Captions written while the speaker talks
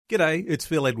G'day, it's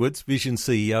Phil Edwards, Vision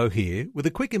CEO here, with a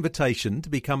quick invitation to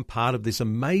become part of this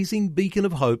amazing beacon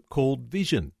of hope called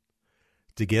Vision.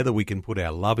 Together we can put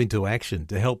our love into action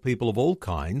to help people of all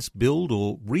kinds build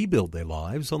or rebuild their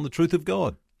lives on the truth of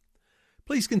God.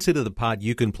 Please consider the part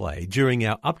you can play during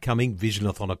our upcoming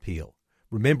Visionathon appeal,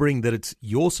 remembering that it's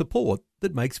your support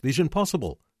that makes Vision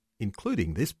possible,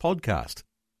 including this podcast.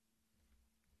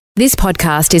 This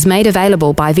podcast is made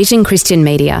available by Vision Christian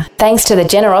Media, thanks to the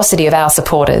generosity of our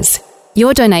supporters.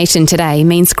 Your donation today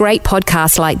means great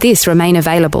podcasts like this remain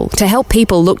available to help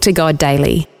people look to God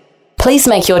daily. Please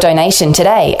make your donation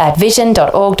today at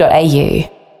vision.org.au.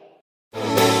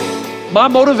 My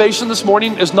motivation this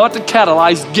morning is not to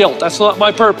catalyze guilt. That's not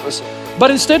my purpose, but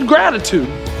instead gratitude.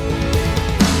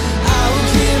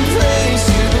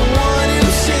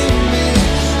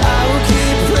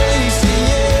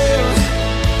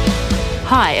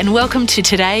 Hi, and welcome to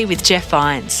Today with Jeff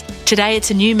Vines. Today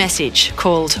it's a new message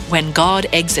called When God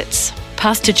Exits.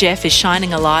 Pastor Jeff is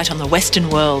shining a light on the Western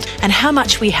world and how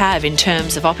much we have in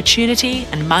terms of opportunity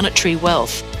and monetary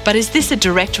wealth. But is this a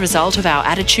direct result of our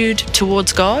attitude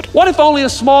towards God? What if only a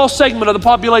small segment of the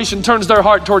population turns their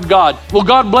heart toward God? Will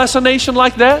God bless a nation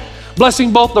like that?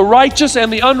 Blessing both the righteous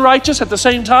and the unrighteous at the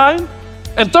same time?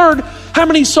 And third, how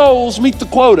many souls meet the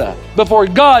quota before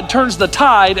God turns the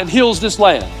tide and heals this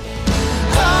land?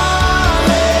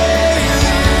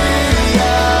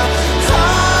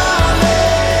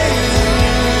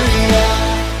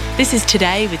 This is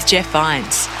Today with Jeff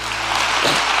Vines.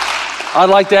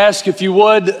 I'd like to ask, if you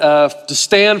would, to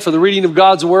stand for the reading of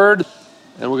God's Word.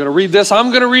 And we're going to read this. I'm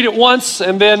going to read it once,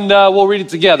 and then we'll read it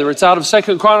together. It's out of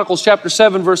 2 Chronicles chapter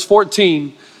 7, verse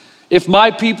 14. If my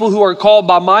people who are called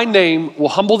by my name will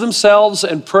humble themselves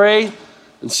and pray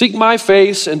and seek my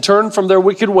face and turn from their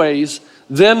wicked ways,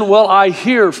 then will I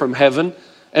hear from heaven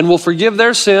and will forgive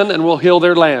their sin and will heal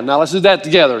their land. Now let's do that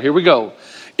together. Here we go.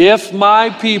 If my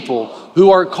people who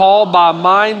are called by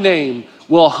my name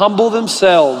will humble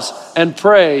themselves and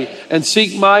pray and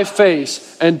seek my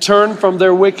face and turn from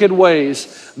their wicked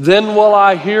ways, then will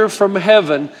I hear from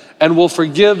heaven and will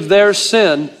forgive their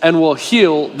sin and will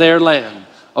heal their land.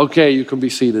 Okay, you can be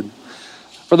seated.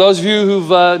 For those of you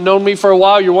who've known me for a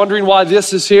while, you're wondering why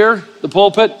this is here, the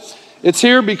pulpit. It's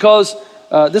here because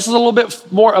this is a little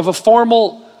bit more of a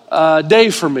formal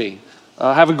day for me.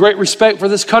 I have a great respect for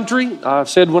this country. I've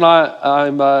said when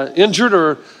I'm injured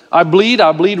or I bleed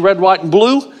red, white, and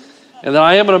blue, and that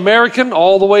I am an American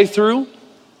all the way through.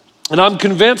 And I'm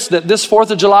convinced that this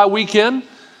 4th of July weekend,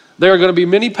 there are going to be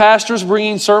many pastors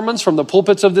bringing sermons from the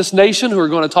pulpits of this nation who are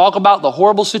going to talk about the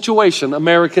horrible situation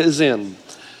America is in.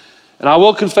 And I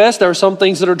will confess there are some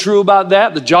things that are true about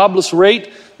that. The jobless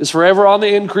rate is forever on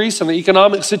the increase, and the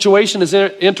economic situation is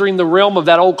entering the realm of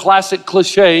that old classic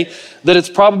cliche that it's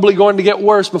probably going to get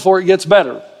worse before it gets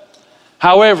better.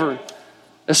 However,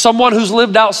 as someone who's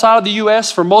lived outside of the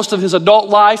U.S. for most of his adult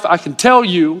life, I can tell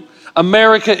you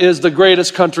America is the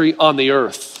greatest country on the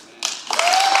earth.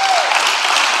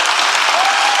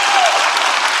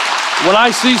 When I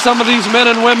see some of these men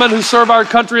and women who serve our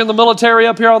country in the military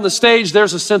up here on the stage,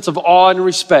 there's a sense of awe and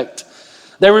respect.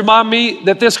 They remind me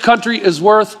that this country is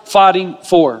worth fighting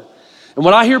for. And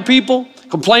when I hear people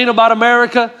complain about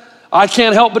America, I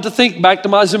can't help but to think back to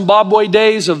my Zimbabwe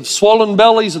days of swollen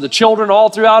bellies of the children all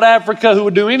throughout Africa who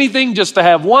would do anything just to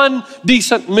have one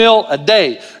decent meal a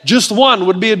day. Just one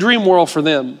would be a dream world for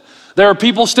them. There are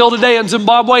people still today in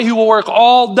Zimbabwe who will work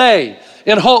all day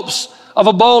in hopes of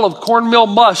a bowl of cornmeal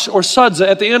mush or suds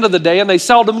at the end of the day, and they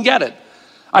seldom get it.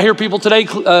 I hear people today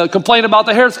complain about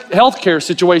the healthcare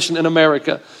situation in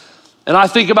America. And I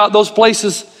think about those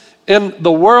places in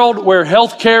the world where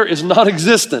healthcare is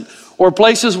non-existent, or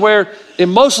places where in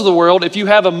most of the world, if you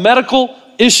have a medical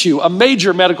issue, a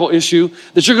major medical issue,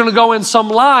 that you're going to go in some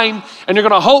line and you're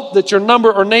going to hope that your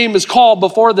number or name is called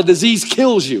before the disease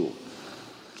kills you.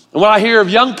 And when I hear of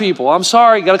young people, I'm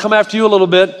sorry, got to come after you a little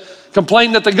bit,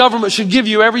 complain that the government should give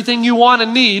you everything you want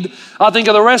and need, I think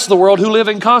of the rest of the world who live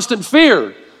in constant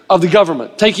fear of the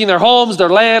government, taking their homes, their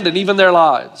land, and even their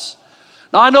lives.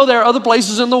 Now, I know there are other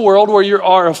places in the world where you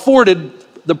are afforded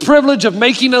the privilege of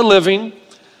making a living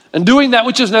and doing that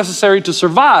which is necessary to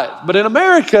survive. But in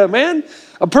America, man,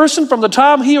 a person from the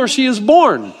time he or she is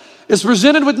born is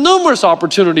presented with numerous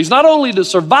opportunities, not only to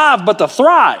survive, but to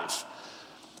thrive.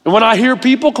 And when I hear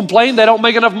people complain they don't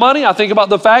make enough money, I think about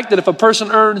the fact that if a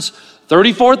person earns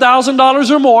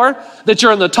 $34,000 or more, that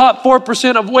you're in the top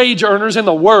 4% of wage earners in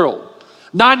the world.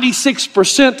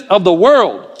 96% of the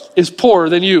world is poorer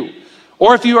than you.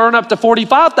 Or if you earn up to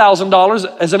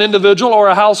 $45,000 as an individual or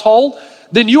a household,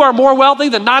 then you are more wealthy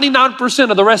than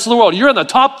 99% of the rest of the world. You're in the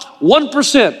top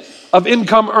 1% of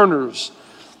income earners.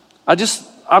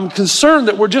 I'm concerned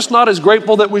that we're just not as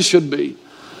grateful that we should be.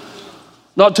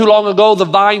 Not too long ago, the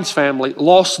Vines family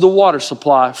lost the water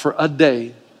supply for a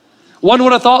day. One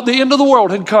would have thought the end of the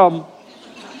world had come.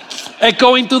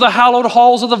 Echoing through the hallowed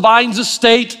halls of the Vines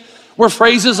estate were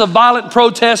phrases of violent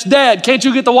protest. Dad, can't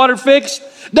you get the water fixed?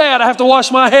 Dad, I have to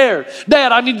wash my hair.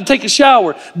 Dad, I need to take a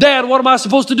shower. Dad, what am I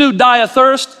supposed to do? Die of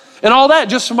thirst? And all that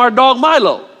just from our dog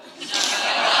Milo.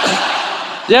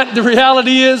 Yet the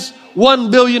reality is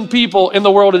 1 billion people in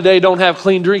the world today don't have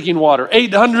clean drinking water.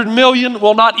 800 million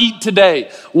will not eat today.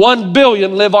 1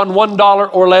 billion live on $1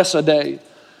 or less a day.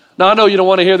 Now, I know you don't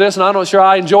want to hear this, and I'm not sure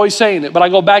I enjoy saying it, but I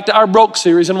go back to our Broke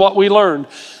series and what we learned,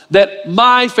 that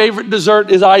my favorite dessert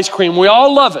is ice cream. We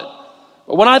all love it.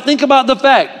 But when I think about the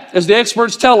fact, as the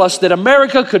experts tell us, that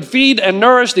America could feed and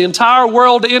nourish the entire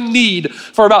world in need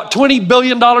for about $20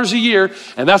 billion a year,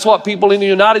 and that's what people in the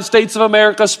United States of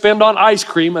America spend on ice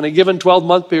cream in a given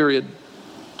 12-month period.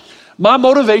 My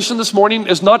motivation this morning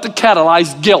is not to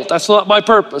catalyze guilt. That's not my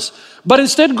purpose. But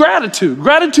instead gratitude.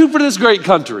 Gratitude for this great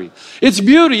country. Its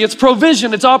beauty, its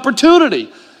provision, its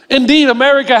opportunity. Indeed,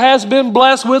 America has been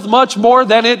blessed with much more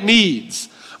than it needs.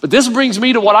 But this brings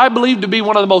me to what I believe to be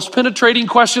one of the most penetrating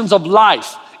questions of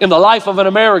life in the life of an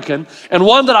American, and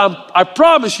one that I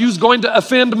promise you is going to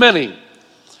offend many.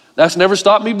 That's never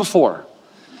stopped me before.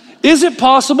 Is it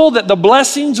possible that the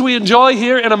blessings we enjoy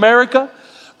here in America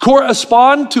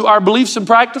correspond to our beliefs and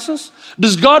practices?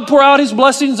 Does God pour out his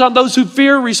blessings on those who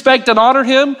fear, respect, and honor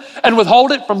him, and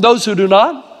withhold it from those who do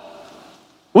not?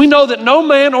 We know that no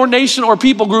man or nation or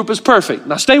people group is perfect.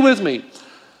 Now stay with me.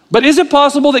 But is it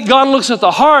possible that God looks at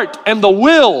the heart and the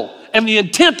will and the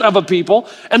intent of a people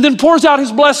and then pours out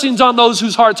his blessings on those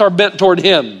whose hearts are bent toward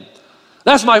him?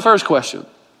 That's my first question.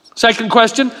 Second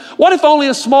question, what if only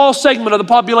a small segment of the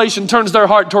population turns their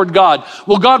heart toward God?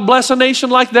 Will God bless a nation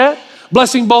like that?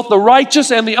 Blessing both the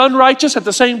righteous and the unrighteous at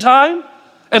the same time?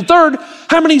 And third,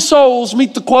 how many souls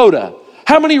meet the quota?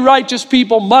 How many righteous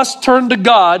people must turn to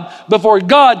God before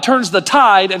God turns the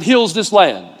tide and heals this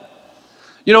land?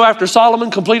 You know, after Solomon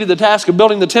completed the task of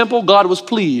building the temple, God was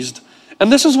pleased.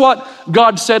 And this is what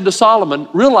God said to Solomon,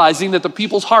 realizing that the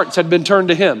people's hearts had been turned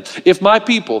to him. If my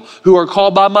people who are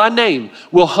called by my name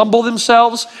will humble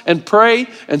themselves and pray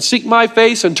and seek my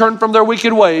face and turn from their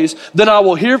wicked ways, then I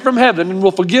will hear from heaven and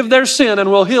will forgive their sin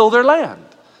and will heal their land.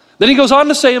 Then he goes on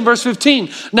to say in verse 15,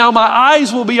 now my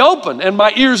eyes will be open and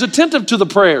my ears attentive to the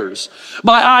prayers.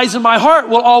 My eyes and my heart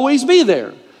will always be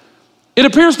there. It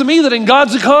appears to me that in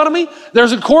God's economy,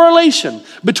 there's a correlation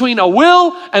between a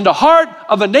will and a heart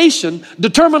of a nation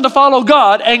determined to follow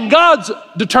God and God's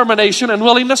determination and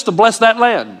willingness to bless that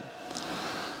land.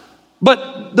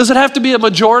 But does it have to be a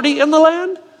majority in the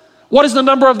land? What is the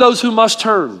number of those who must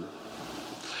turn?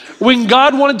 When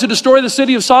God wanted to destroy the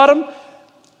city of Sodom,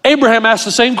 Abraham asked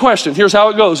the same question. Here's how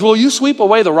it goes. Will you sweep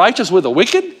away the righteous with the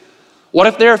wicked? What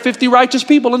if there are 50 righteous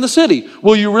people in the city?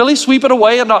 Will you really sweep it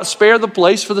away and not spare the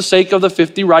place for the sake of the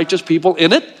 50 righteous people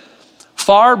in it?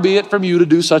 Far be it from you to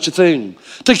do such a thing.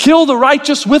 To kill the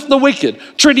righteous with the wicked,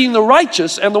 treating the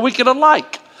righteous and the wicked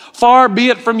alike. Far be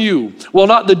it from you. Will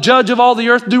not the judge of all the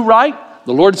earth do right?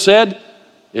 The Lord said,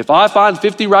 if I find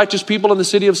 50 righteous people in the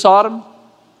city of Sodom,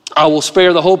 I will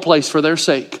spare the whole place for their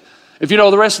sake. If you know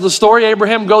the rest of the story,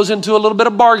 Abraham goes into a little bit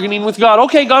of bargaining with God.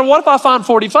 Okay, God, what if I find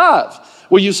 45?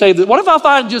 Will you say that? What if I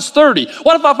find just 30?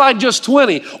 What if I find just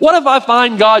 20? What if I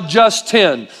find, God, just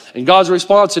 10? And God's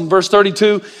response in verse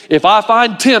 32, if I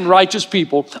find 10 righteous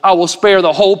people, I will spare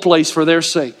the whole place for their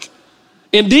sake.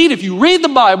 Indeed, if you read the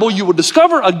Bible, you will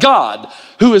discover a God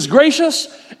who is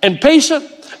gracious and patient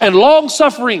and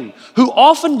long-suffering, who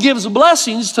often gives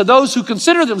blessings to those who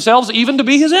consider themselves even to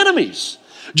be his enemies.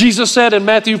 Jesus said in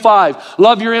Matthew 5,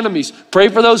 love your enemies, pray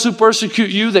for those who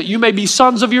persecute you, that you may be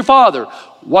sons of your Father.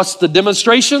 What's the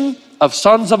demonstration of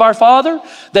sons of our Father?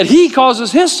 That he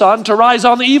causes his sun to rise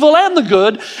on the evil and the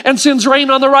good and sends rain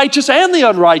on the righteous and the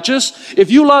unrighteous.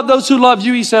 If you love those who love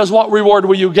you, he says, what reward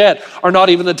will you get? Are not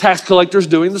even the tax collectors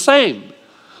doing the same?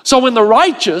 So when the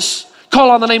righteous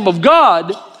call on the name of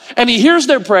God, and he hears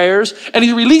their prayers, and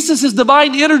he releases his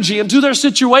divine energy into their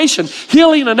situation,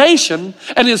 healing a nation,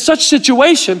 and in such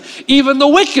situation, even the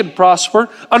wicked prosper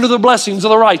under the blessings of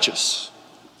the righteous.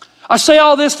 I say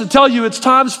all this to tell you it's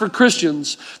times for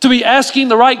Christians to be asking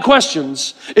the right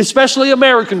questions, especially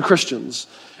American Christians.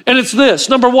 And it's this,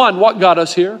 number one, what got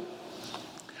us here?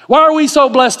 Why are we so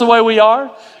blessed the way we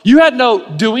are? You had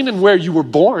no doing in where you were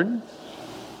born.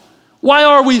 Why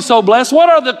are we so blessed? What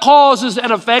are the causes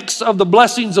and effects of the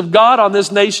blessings of God on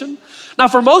this nation? Now,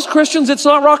 for most Christians, it's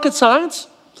not rocket science.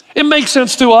 It makes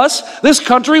sense to us. This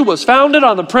country was founded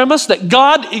on the premise that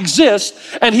God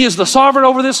exists and he is the sovereign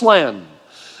over this land.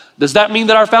 Does that mean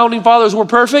that our founding fathers were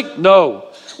perfect? No.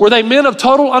 Were they men of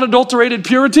total unadulterated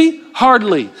purity?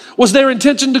 Hardly. Was their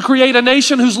intention to create a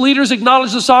nation whose leaders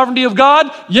acknowledge the sovereignty of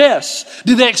God? Yes.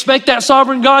 Did they expect that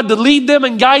sovereign God to lead them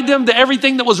and guide them to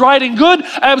everything that was right and good?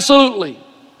 Absolutely.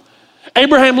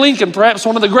 Abraham Lincoln, perhaps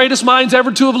one of the greatest minds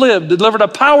ever to have lived, delivered a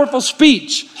powerful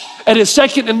speech at his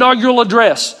second inaugural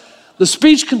address. The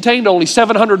speech contained only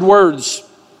 700 words.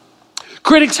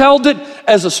 Critics held it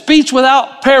as a speech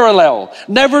without parallel,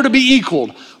 never to be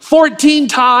equaled. 14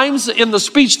 times in the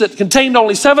speech that contained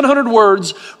only 700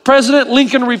 words, President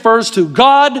Lincoln refers to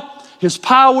God, his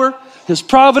power, his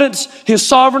providence, his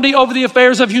sovereignty over the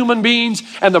affairs of human beings.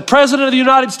 And the President of the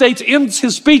United States ends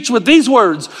his speech with these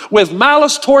words: with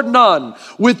malice toward none,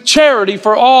 with charity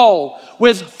for all,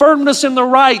 with firmness in the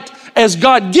right, as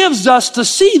God gives us to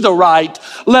see the right,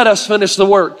 let us finish the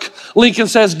work. Lincoln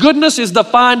says, goodness is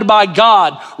defined by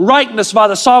God, rightness by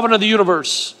the sovereign of the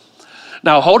universe.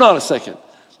 Now, hold on a second.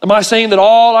 Am I saying that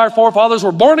all our forefathers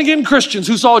were born-again Christians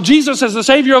who saw Jesus as the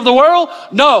Savior of the world?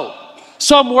 No.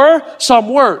 Some were, some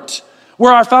weren't.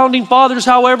 Were our founding fathers,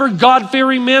 however,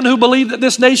 God-fearing men who believed that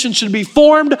this nation should be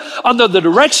formed under the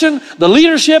direction, the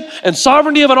leadership, and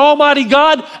sovereignty of an almighty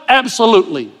God?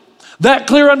 Absolutely. That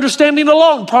clear understanding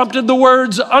alone prompted the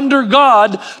words "under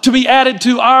God" to be added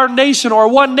to our nation, or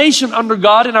one nation under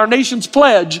God, in our nation's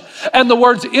pledge, and the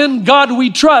words "in God we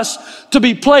trust" to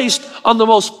be placed on the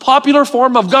most popular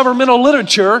form of governmental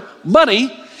literature, money,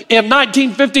 in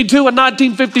 1952 and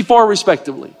 1954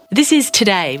 respectively. This is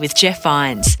Today with Jeff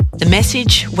Vines. The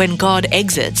message, When God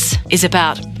Exits, is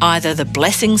about either the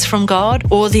blessings from God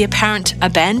or the apparent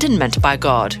abandonment by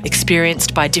God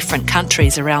experienced by different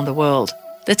countries around the world.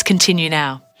 Let's continue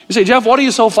now. You say, Jeff, what are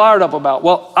you so fired up about?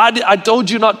 Well, I told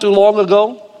you not too long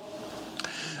ago,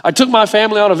 I took my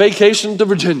family on a vacation to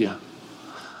Virginia.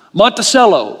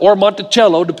 Monticello or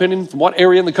Monticello, depending on what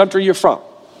area in the country you're from.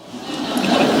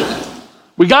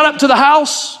 We got up to the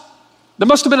house. There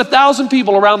must have been 1,000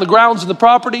 people around the grounds of the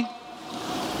property.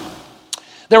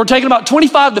 They were taking about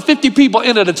 25 to 50 people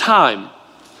in at a time.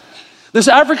 This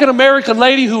African-American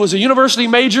lady who was a university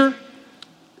major,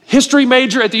 history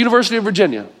major at the University of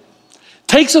Virginia,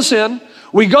 takes us in.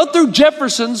 We go through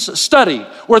Jefferson's study,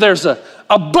 where there's a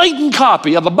blatant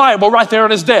copy of the Bible right there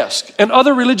on his desk and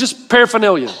other religious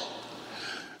paraphernalia.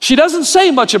 She doesn't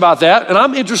say much about that, and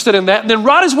I'm interested in that. And then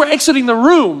right as we're exiting the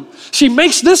room, she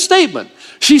makes this statement.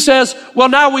 She says, well,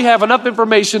 now we have enough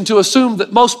information to assume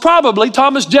that most probably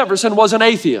Thomas Jefferson was an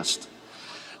atheist.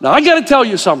 Now, I got to tell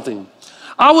you something.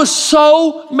 I was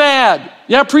so mad.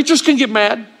 Yeah, preachers can get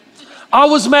mad. I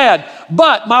was mad,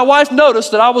 but my wife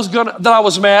noticed that I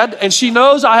was mad, and she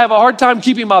knows I have a hard time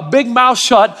keeping my big mouth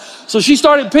shut. So she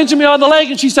started pinching me on the leg,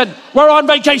 and she said, "We're on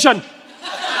vacation."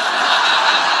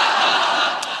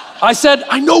 I said,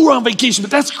 "I know we're on vacation,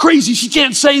 but that's crazy. She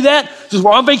can't say that." She says,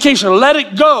 "We're on vacation. Let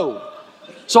it go."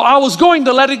 So I was going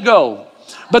to let it go.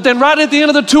 But then right at the end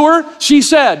of the tour, she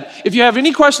said, "If you have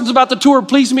any questions about the tour,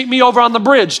 please meet me over on the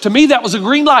bridge." To me, that was a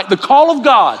green light, the call of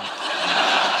God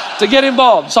to get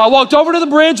involved. So I walked over to the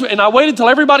bridge and I waited till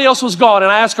everybody else was gone,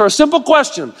 and I asked her a simple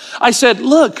question. I said,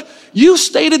 "Look, you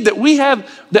stated that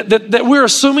that we're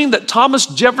assuming that Thomas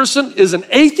Jefferson is an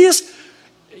atheist?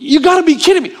 You got to be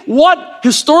kidding me. What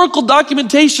historical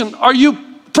documentation are you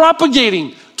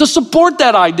propagating to support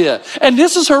that idea?" And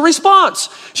this is her response.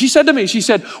 She said to me, she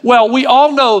said, "Well, we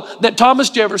all know that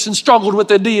Thomas Jefferson struggled with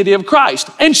the deity of Christ."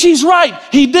 And she's right,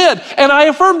 he did. And I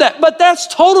affirmed that. But that's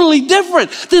totally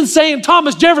different than saying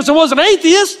Thomas Jefferson was an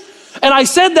atheist. And I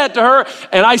said that to her,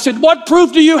 and I said, "What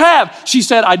proof do you have?" She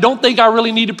said, "I don't think I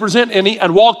really need to present any,"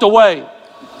 and walked away.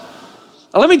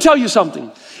 Now, let me tell you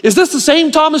something. Is this the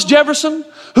same Thomas Jefferson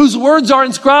whose words are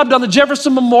inscribed on the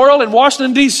Jefferson Memorial in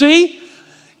Washington, D.C.?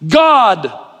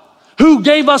 God, who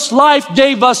gave us life,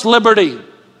 gave us liberty.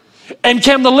 And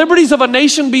can the liberties of a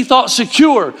nation be thought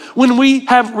secure when we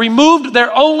have removed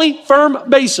their only firm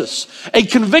basis, a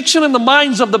conviction in the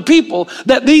minds of the people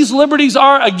that these liberties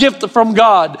are a gift from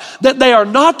God, that they are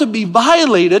not to be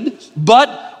violated,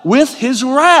 but with his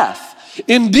wrath?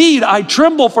 Indeed, I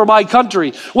tremble for my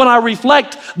country when I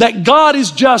reflect that God is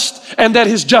just and that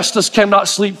his justice cannot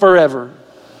sleep forever.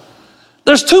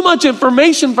 There's too much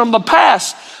information from the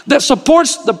past that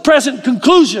supports the present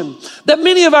conclusion that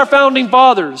many of our founding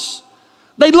fathers,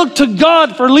 they looked to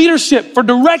God for leadership, for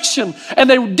direction, and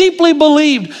they deeply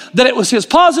believed that it was his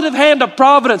positive hand of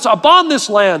providence upon this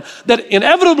land that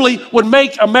inevitably would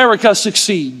make America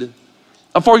succeed.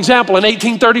 For example, in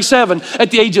 1837,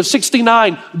 at the age of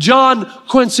 69, John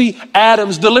Quincy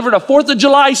Adams delivered a 4th of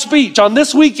July speech on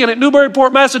this weekend at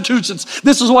Newburyport, Massachusetts.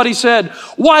 This is what he said: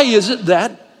 "Why is it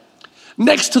that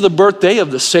next to the birthday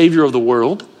of the Savior of the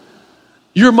world,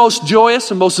 Your most joyous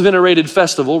and most venerated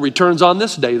festival returns on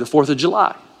this day, the 4th of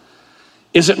July.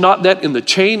 Is it not that in the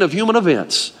chain of human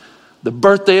events, the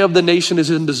birthday of the nation is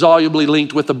indissolubly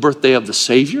linked with the birthday of the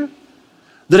Savior?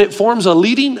 That it forms a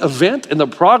leading event in the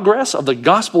progress of the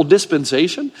gospel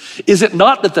dispensation? Is it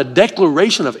not that the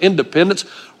Declaration of Independence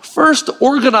first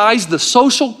organized the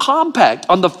social compact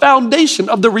on the foundation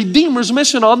of the Redeemer's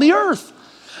mission on the earth?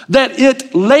 That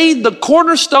it laid the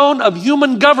cornerstone of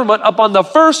human government upon the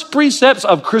first precepts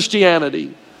of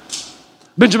Christianity?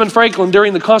 Benjamin Franklin,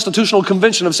 during the Constitutional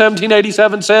Convention of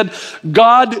 1787, said,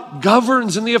 God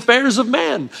governs in the affairs of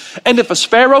man. And if a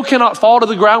sparrow cannot fall to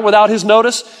the ground without his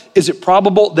notice, is it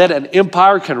probable that an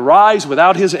empire can rise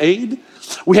without his aid?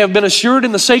 We have been assured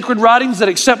in the sacred writings that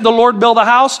except the Lord build a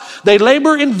house, they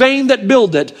labor in vain that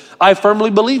build it. I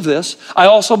firmly believe this. I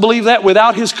also believe that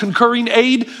without his concurring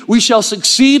aid, we shall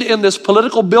succeed in this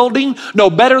political building no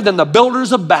better than the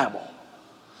builders of Babel.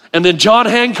 And then John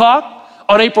Hancock,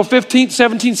 on April 15th,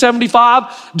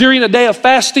 1775, during a day of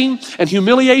fasting and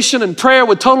humiliation and prayer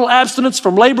with total abstinence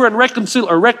from labor and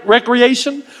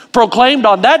recreation, proclaimed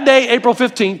on that day, April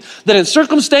 15th, that in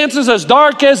circumstances as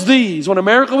dark as these, when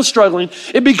America was struggling,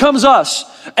 it becomes us,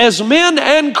 as men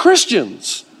and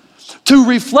Christians, to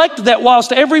reflect that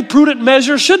whilst every prudent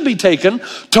measure should be taken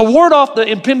to ward off the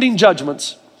impending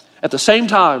judgments, at the same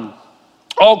time,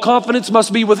 all confidence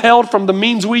must be withheld from the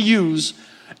means we use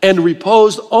and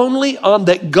reposed only on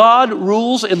that God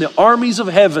rules in the armies of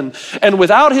heaven. And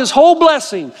without his whole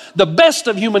blessing, the best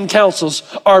of human counsels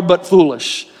are but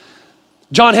foolish.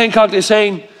 John Hancock is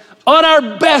saying, on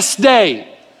our best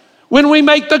day, when we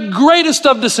make the greatest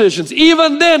of decisions,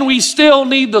 even then we still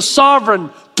need the sovereign,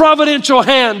 providential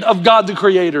hand of God the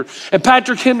Creator. And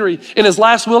Patrick Henry, in his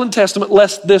last will and testament,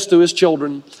 left this to his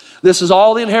children. This is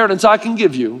all the inheritance I can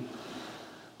give you.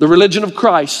 The religion of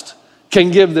Christ can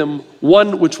give them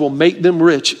one which will make them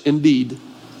rich indeed.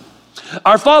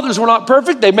 Our fathers were not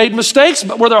perfect. They made mistakes,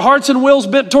 but were their hearts and wills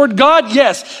bent toward God?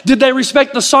 Yes. Did they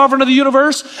respect the sovereign of the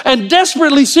universe and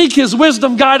desperately seek his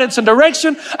wisdom, guidance, and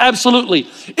direction? Absolutely.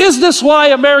 Is this why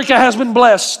America has been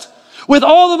blessed? With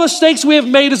all the mistakes we have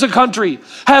made as a country,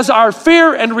 has our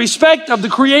fear and respect of the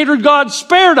Creator God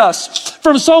spared us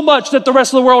from so much that the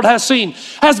rest of the world has seen?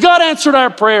 Has God answered our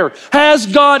prayer? Has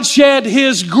God shed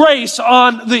his grace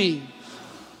on thee?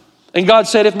 And God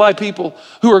said, if my people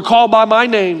who are called by my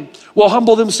name will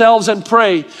humble themselves and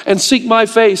pray and seek my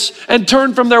face and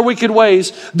turn from their wicked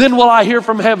ways, then will I hear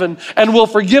from heaven and will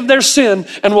forgive their sin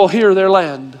and will heal their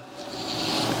land.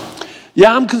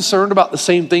 Yeah, I'm concerned about the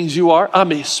same things you are.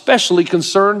 I'm especially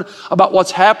concerned about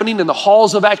what's happening in the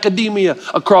halls of academia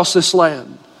across this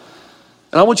land.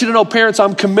 And I want you to know, parents,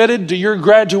 I'm committed to your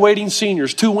graduating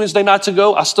seniors. 2 Wednesday nights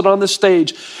ago, I stood on this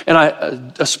stage and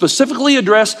I specifically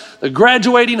addressed the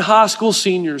graduating high school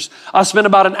seniors. I spent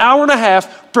about an hour and a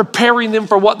half preparing them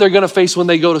for what they're going to face when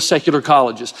they go to secular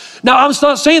colleges. Now, I'm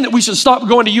not saying that we should stop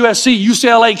going to USC,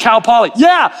 UCLA, Cal Poly.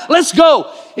 Yeah, let's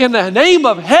go. In the name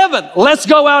of heaven, let's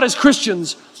go out as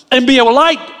Christians and be a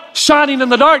light shining in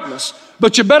the darkness.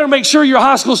 But you better make sure your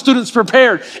high school students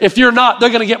prepared. If you're not,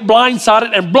 they're going to get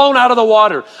blindsided and blown out of the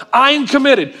water. I am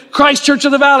committed. Christ Church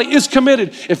of the Valley is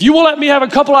committed. If you will let me have a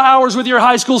couple of hours with your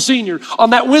high school senior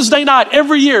on that Wednesday night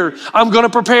every year, I'm going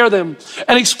to prepare them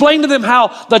and explain to them how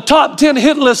the top 10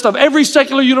 hit list of every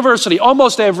secular university,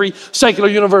 almost every secular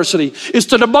university, is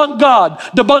to debunk God,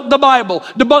 debunk the Bible,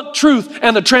 debunk truth,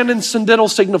 and the transcendental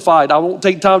signified. I won't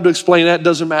take time to explain that. It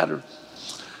doesn't matter.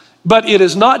 But it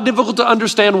is not difficult to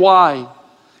understand why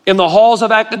in the halls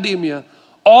of academia,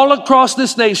 all across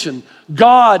this nation,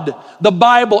 God, the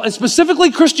Bible, and specifically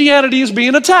Christianity is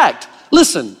being attacked.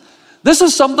 Listen, this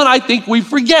is something I think we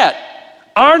forget.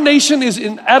 Our nation is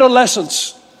in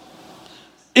adolescence.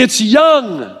 It's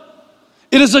young.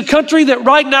 It is a country that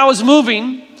right now is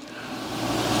moving.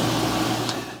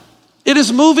 It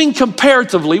is moving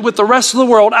comparatively with the rest of the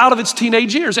world out of its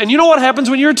teenage years. And you know what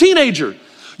happens when you're a teenager?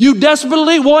 You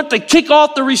desperately want to kick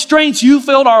off the restraints you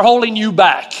felt are holding you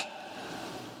back.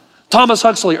 Aldous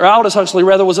Huxley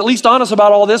was at least honest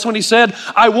about all this when he said,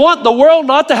 I want the world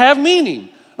not to have meaning.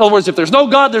 In other words, if there's no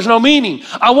God, there's no meaning.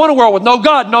 I want a world with no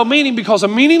God, no meaning, because a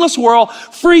meaningless world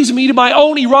frees me to my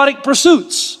own erotic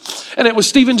pursuits. And it was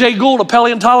Stephen Jay Gould, a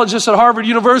paleontologist at Harvard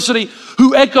University,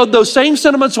 who echoed those same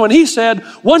sentiments when he said,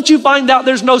 once you find out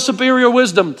there's no superior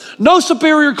wisdom, no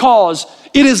superior cause,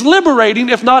 it is liberating,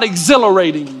 if not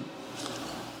exhilarating.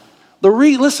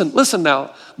 Listen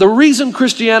now. The reason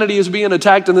Christianity is being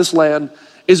attacked in this land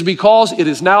is because it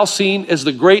is now seen as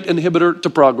the great inhibitor to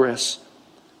progress.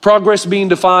 Progress being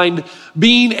defined,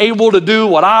 being able to do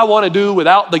what I want to do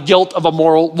without the guilt of a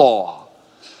moral law.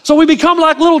 So we become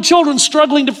like little children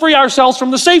struggling to free ourselves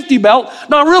from the safety belt,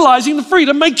 not realizing the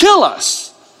freedom may kill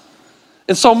us.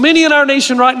 And so many in our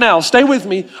nation right now, stay with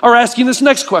me, are asking this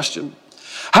next question.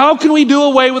 How can we do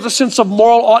away with a sense of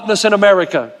moral oughtness in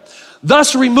America,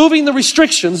 thus removing the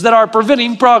restrictions that are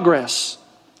preventing progress?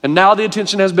 And now the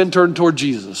attention has been turned toward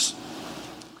Jesus.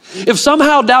 If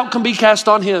somehow doubt can be cast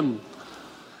on him,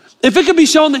 if it can be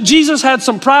shown that Jesus had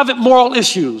some private moral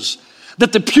issues,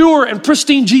 that the pure and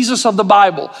pristine Jesus of the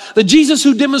Bible, the Jesus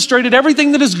who demonstrated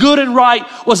everything that is good and right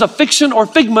was a fiction or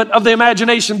figment of the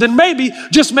imagination, then maybe,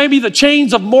 just maybe, the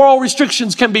chains of moral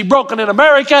restrictions can be broken in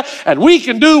America and we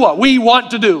can do what we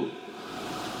want to do.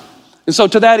 And so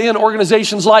to that end,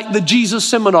 organizations like the Jesus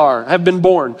Seminar have been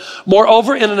born.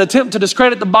 Moreover, in an attempt to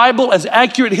discredit the Bible as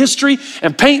accurate history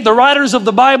and paint the writers of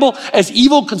the Bible as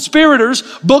evil conspirators,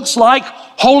 books like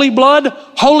Holy Blood,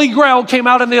 Holy Grail came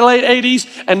out in the late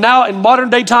 80s, and now in modern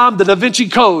day time, the Da Vinci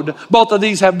Code, both of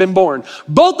these have been born.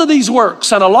 Both of these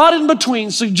works, and a lot in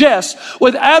between, suggest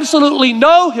with absolutely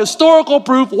no historical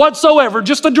proof whatsoever,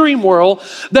 just a dream world,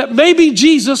 that maybe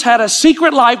Jesus had a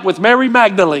secret life with Mary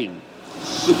Magdalene.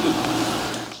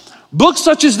 Books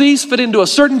such as these fit into a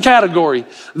certain category,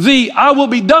 the I will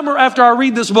be dumber after I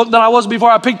read this book than I was before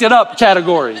I picked it up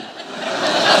category.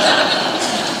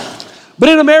 But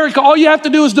in America, all you have to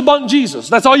do is debunk Jesus.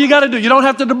 That's all you got to do. You don't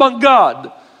have to debunk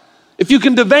God. If you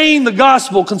can devain the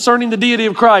gospel concerning the deity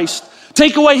of Christ,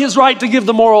 take away his right to give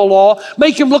the moral law,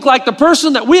 make him look like the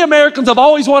person that we Americans have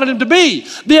always wanted him to be,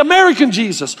 the American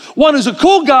Jesus, one who's a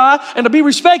cool guy and to be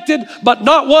respected, but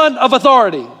not one of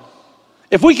authority.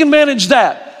 If we can manage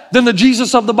that, then the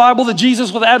Jesus of the Bible, the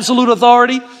Jesus with absolute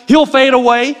authority, he'll fade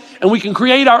away and we can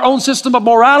create our own system of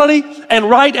morality, and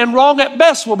right and wrong at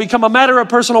best will become a matter of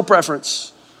personal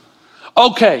preference.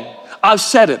 Okay, I've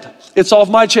said it. It's off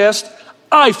my chest.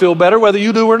 I feel better whether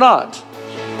you do or not.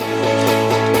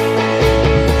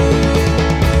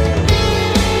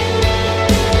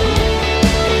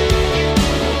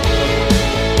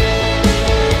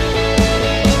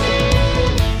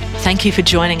 Thank you for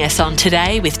joining us on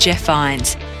Today with Jeff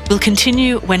Vines. We'll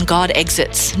continue When God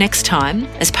Exits next time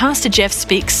as Pastor Jeff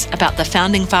speaks about the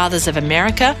founding fathers of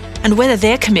America and whether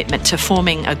their commitment to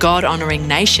forming a God-honouring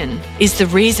nation is the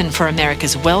reason for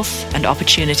America's wealth and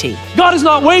opportunity. God is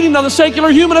not waiting on the secular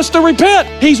humanists to repent.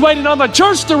 He's waiting on the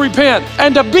church to repent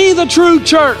and to be the true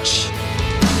church.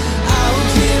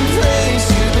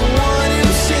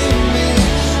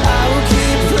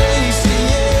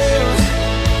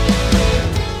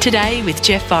 Today with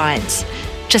Jeff Vines.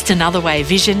 Just another way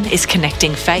Vision is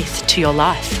connecting faith to your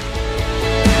life.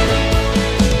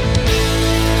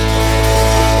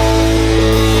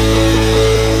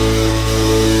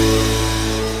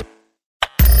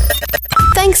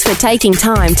 Thanks for taking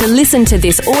time to listen to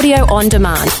this audio on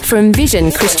demand from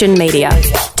Vision Christian Media.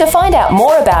 To find out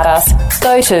more about us,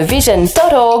 go to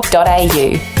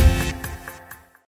vision.org.au.